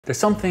There's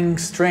something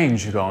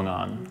strange going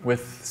on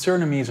with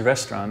Surinamese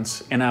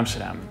restaurants in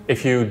Amsterdam.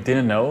 If you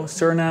didn't know,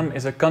 Suriname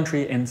is a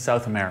country in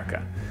South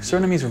America.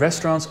 Surinamese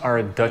restaurants are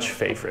a Dutch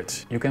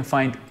favorite. You can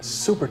find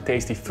super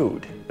tasty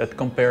food that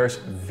compares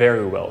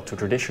very well to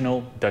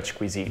traditional Dutch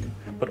cuisine.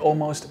 But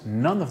almost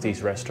none of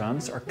these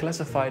restaurants are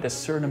classified as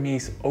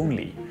Surinamese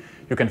only.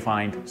 You can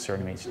find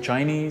Surinamese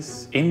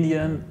Chinese,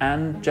 Indian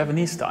and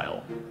Javanese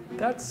style.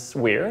 That's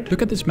weird.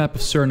 Look at this map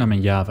of Suriname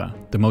and Java,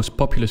 the most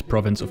populous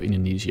province of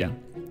Indonesia.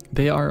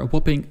 They are a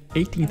whopping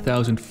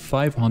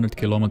 18,500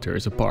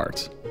 kilometers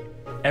apart.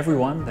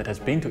 Everyone that has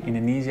been to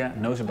Indonesia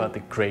knows about the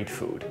great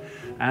food.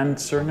 And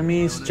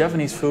Surinamese,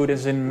 Javanese food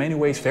is in many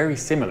ways very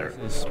similar.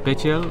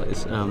 Special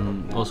is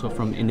also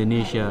from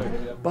Indonesia.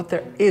 But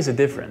there is a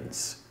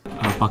difference.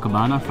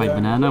 Bakabana, fried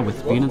banana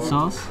with peanut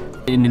sauce.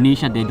 In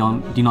Indonesia they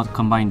do not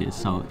combine this,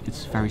 so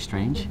it's very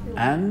strange.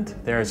 And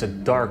there is a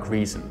dark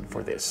reason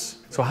for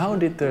this. So how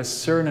did the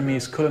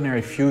Surinamese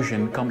culinary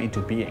fusion come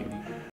into being?